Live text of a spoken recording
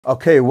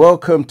Okay,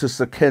 welcome to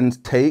Seqen's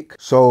Take.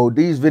 So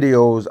these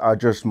videos are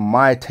just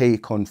my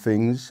take on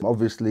things.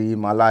 Obviously,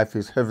 my life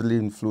is heavily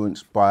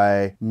influenced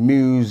by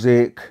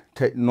music,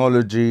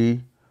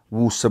 technology,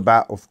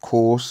 wu-sabat, of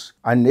course.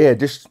 And yeah,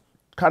 just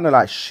kind of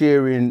like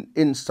sharing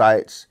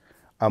insights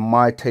and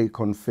my take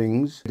on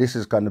things. This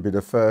is going to be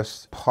the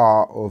first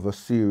part of a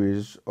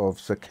series of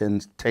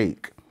Seqen's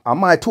Take. I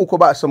might talk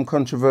about some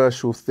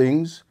controversial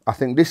things. I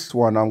think this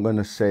one I'm going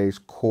to say is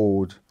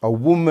called A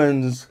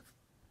Woman's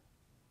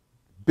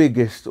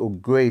Biggest or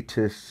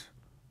greatest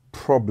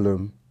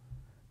problem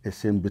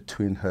is in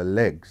between her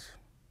legs.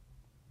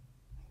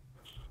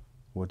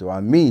 What do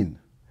I mean?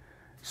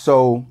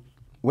 So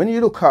when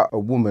you look at a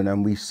woman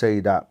and we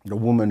say that the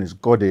woman is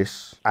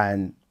goddess,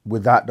 and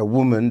without the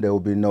woman there will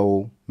be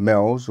no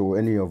males or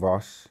any of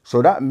us,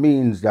 so that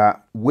means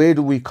that where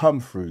do we come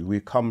through?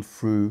 We come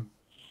through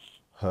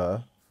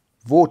her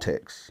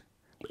vortex.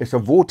 It's a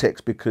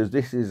vortex because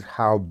this is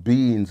how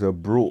beings are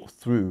brought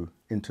through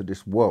into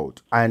this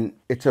world. And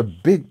it's a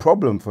big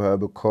problem for her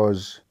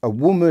because a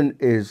woman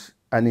is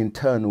an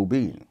internal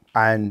being.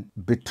 And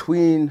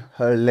between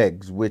her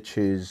legs, which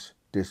is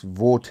this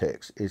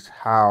vortex, is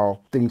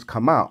how things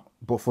come out.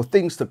 But for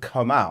things to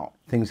come out,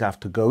 things have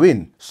to go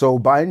in. So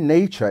by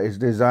nature, it's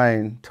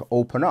designed to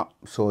open up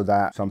so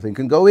that something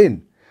can go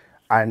in.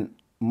 And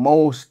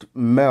most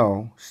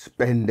males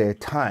spend their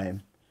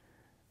time,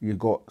 you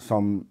got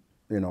some,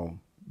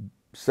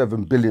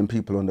 7 billion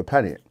people on the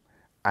planet,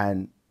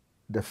 and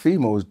the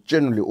female is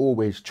generally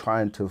always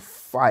trying to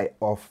fight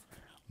off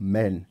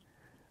men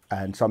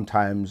and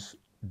sometimes,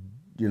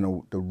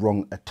 the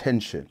wrong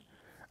attention.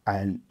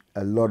 And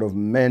a lot of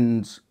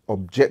men's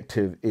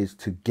objective is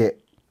to get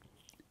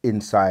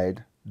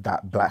inside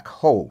that black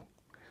hole,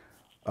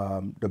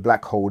 the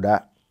black hole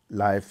that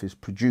life is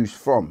produced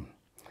from.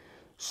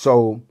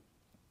 So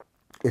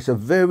it's a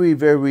very,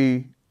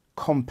 very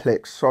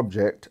complex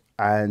subject,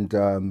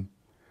 and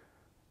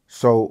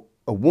so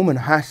a woman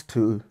has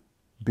to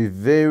be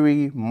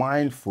very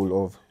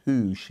mindful of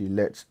who she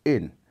lets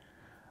in.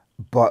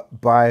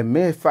 But by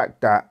mere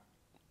fact that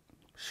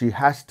she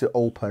has to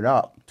open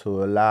up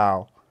to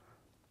allow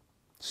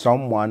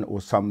someone or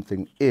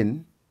something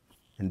in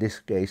this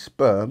case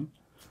sperm,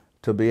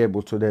 to be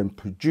able to then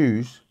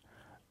produce,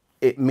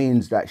 it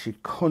means that she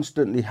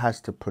constantly has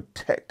to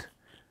protect,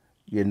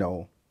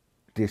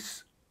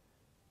 this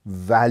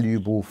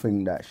valuable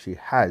thing that she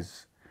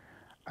has.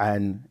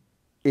 And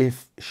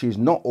if she's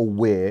not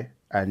aware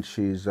and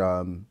she's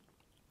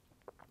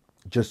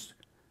just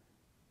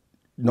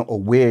not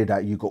aware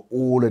that you got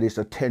all of this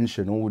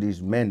attention, all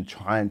these men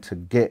trying to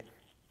get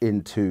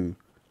into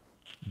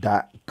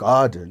that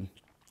garden,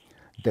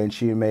 then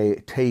she may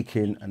take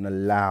in and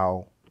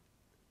allow,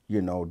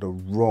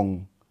 the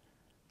wrong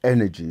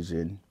energies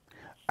in.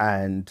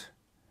 And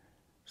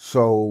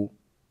so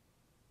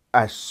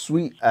as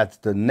sweet as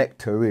the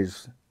nectar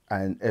is,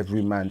 and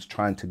every man's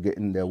trying to get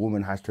in there, a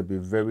woman has to be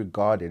very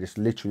guarded. It's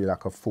literally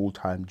like a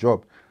full-time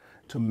job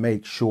to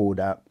make sure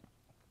that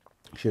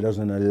she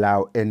doesn't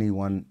allow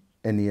anyone,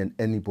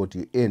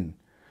 anybody in,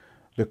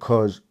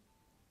 because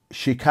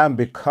she can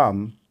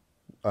become,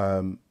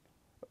 for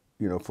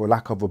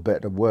lack of a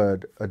better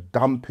word, a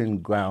dumping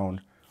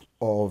ground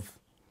of,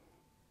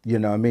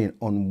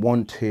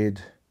 unwanted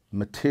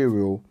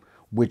material,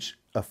 which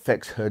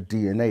affects her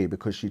DNA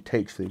because she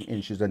takes things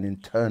in. She's an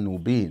internal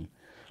being.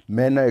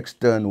 Men are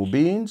external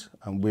beings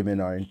and women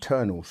are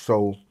internal.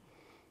 So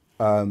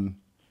the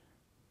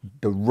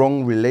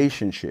wrong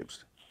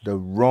relationships, the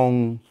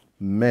wrong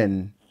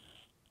men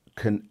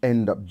can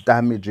end up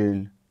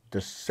damaging the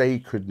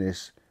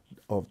sacredness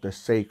of the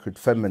sacred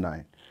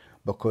feminine,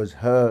 because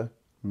her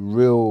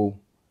real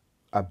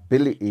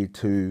ability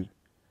to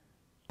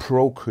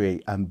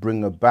procreate and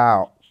bring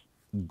about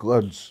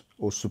gods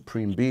or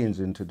supreme beings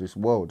into this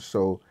world.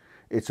 So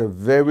it's a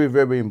very,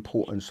 very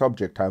important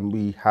subject, and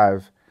we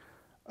have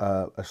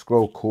a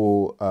scroll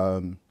called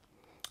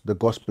the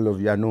Gospel of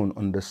Yanun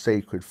on the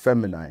sacred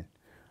feminine,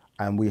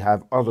 and we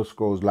have other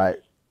scrolls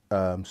like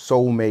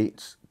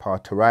Soulmates,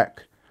 Partarak,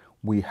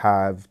 we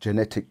have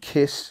Genetic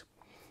Kiss,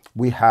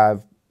 we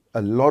have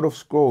a lot of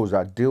scrolls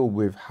that deal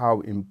with how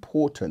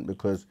important,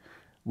 because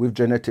with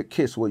Genetic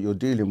Kiss, what you're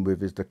dealing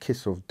with is the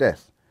kiss of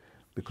death.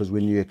 Because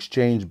when you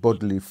exchange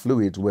bodily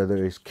fluids,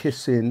 whether it's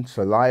kissing,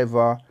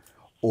 saliva,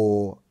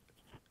 or,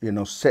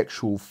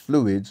 sexual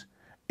fluids,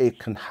 it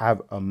can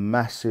have a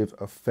massive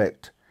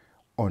effect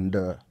on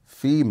the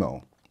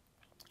female.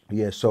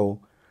 Yeah, so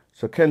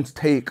Ken's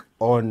take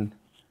on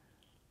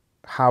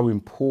how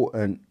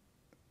important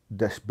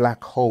this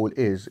black hole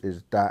is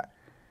that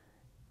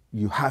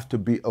you have to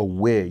be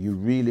aware. You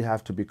really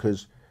have to,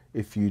 because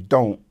if you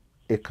don't,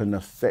 it can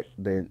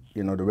affect the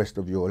rest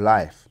of your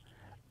life.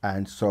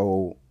 And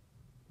so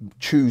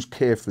choose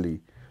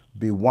carefully,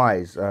 be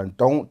wise, and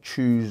don't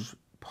choose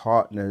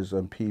partners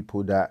and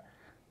people that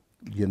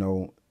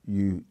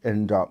you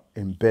end up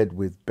in bed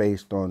with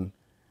based on,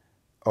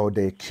 oh,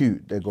 they're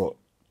cute, they got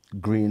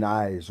green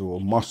eyes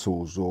or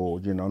muscles, or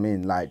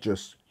like,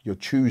 just you're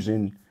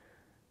choosing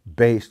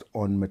based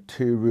on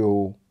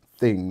material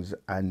things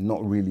and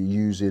not really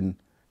using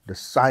the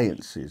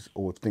sciences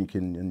or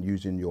thinking and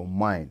using your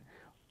mind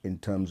in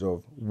terms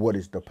of what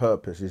is the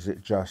purpose. Is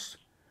it just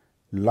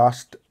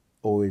lust,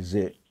 or is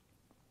it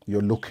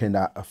you're looking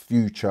at a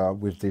future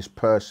with this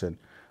person?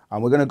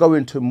 And we're going to go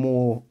into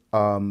more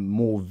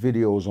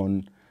videos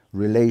on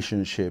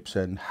relationships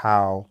and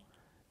how,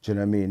 do you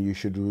know what I mean, you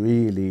should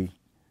really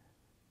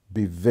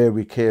be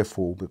very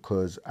careful,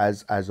 because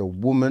as a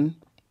woman,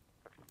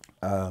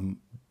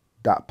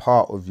 that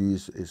part of you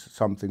is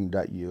something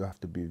that you have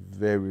to be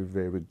very,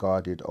 very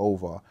guarded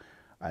over,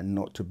 and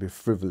not to be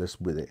frivolous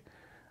with it.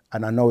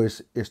 And I know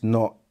it's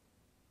not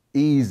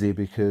easy,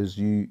 because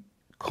you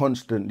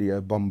constantly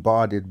are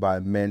bombarded by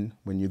men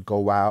when you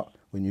go out,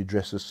 when you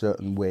dress a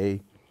certain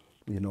way.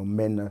 You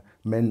know,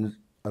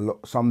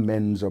 some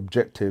men's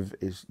objective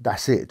is,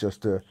 that's it,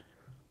 just to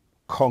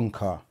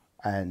conquer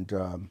and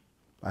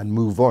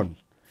move on,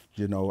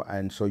 you know.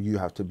 And so you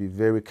have to be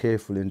very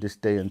careful in this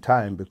day and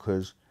time,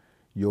 because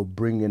you're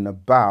bringing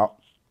about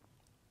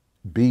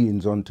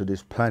beings onto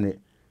this planet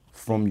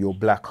from your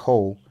black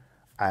hole.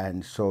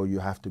 And so you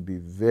have to be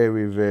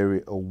very,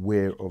 very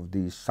aware of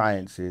these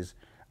sciences,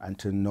 and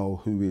to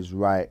know who is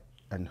right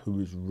and who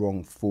is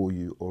wrong for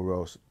you, or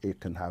else it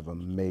can have a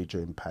major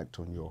impact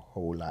on your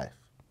whole life.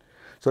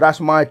 So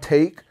that's my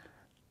take.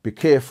 Be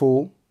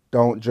careful.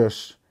 Don't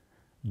just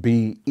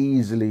be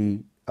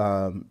easily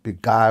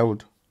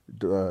beguiled,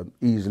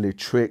 easily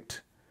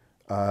tricked.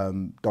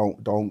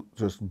 Don't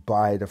just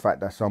buy the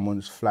fact that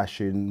someone's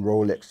flashing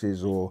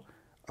Rolexes or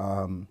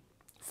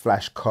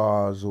flash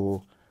cars,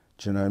 or,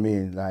 do you know what I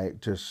mean?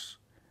 Like, just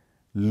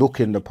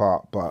looking the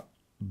part, but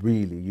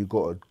really you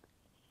got to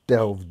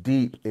delve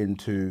deep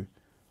into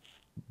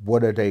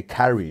what are they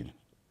carrying,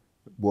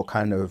 what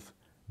kind of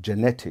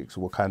genetics,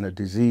 what kind of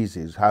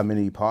diseases, how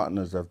many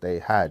partners have they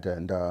had,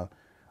 and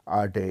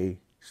are they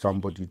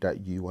somebody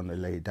that you want to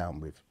lay down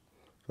with?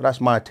 So that's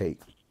my take.